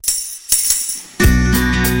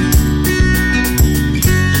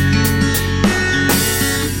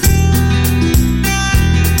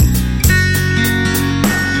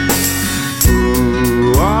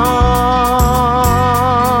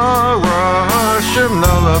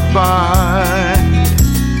lullaby.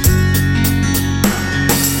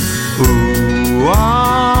 Ooh,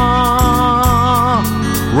 ah,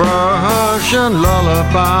 Russian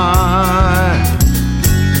lullaby.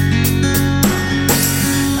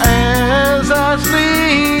 As I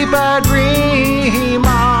sleep, I dream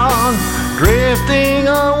on, drifting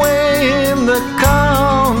away in the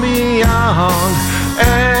calm beyond.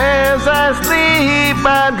 As I sleep,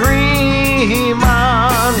 I dream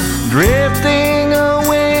on, drifting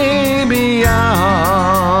away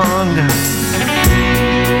beyond.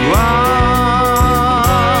 Ah,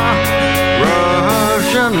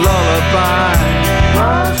 Russian lullaby,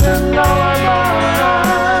 Russian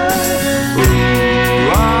lullaby.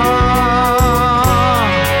 Ooh, ah,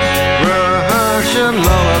 Russian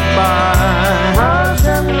lullaby,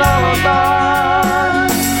 Russian lullaby.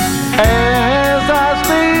 As I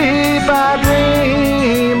sleep, I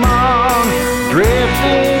dream on,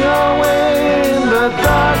 drifting away in the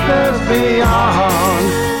darkness beyond.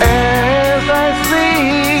 As I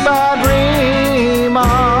sleep, I dream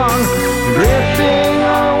on, drifting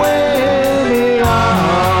away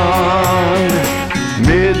beyond.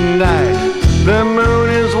 Midnight, the moon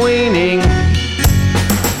is waning.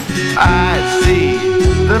 I see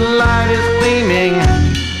the light is gleaming.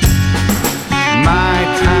 My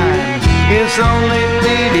time is only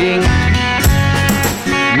fleeting.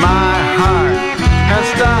 My heart has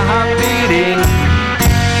stopped beating.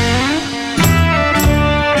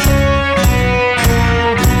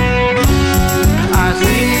 I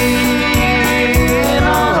see in a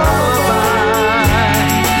lullaby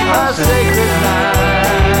a sacred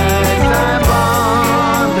nighttime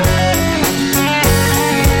bond,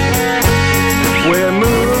 where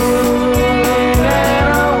moon and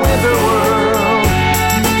a winter world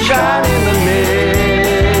shine in the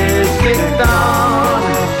mystic dawn.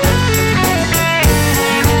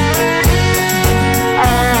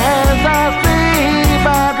 As I sleep, I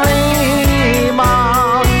dream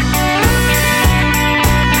on,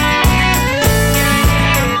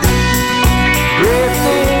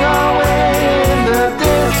 drifting away in the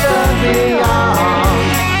distant beyond.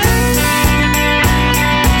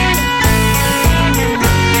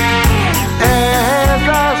 As I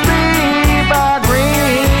sleep, I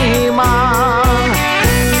dream on,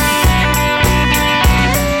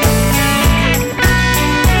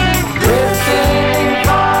 drifting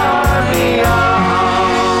far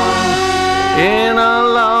beyond, in a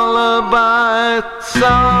lullaby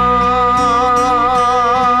song.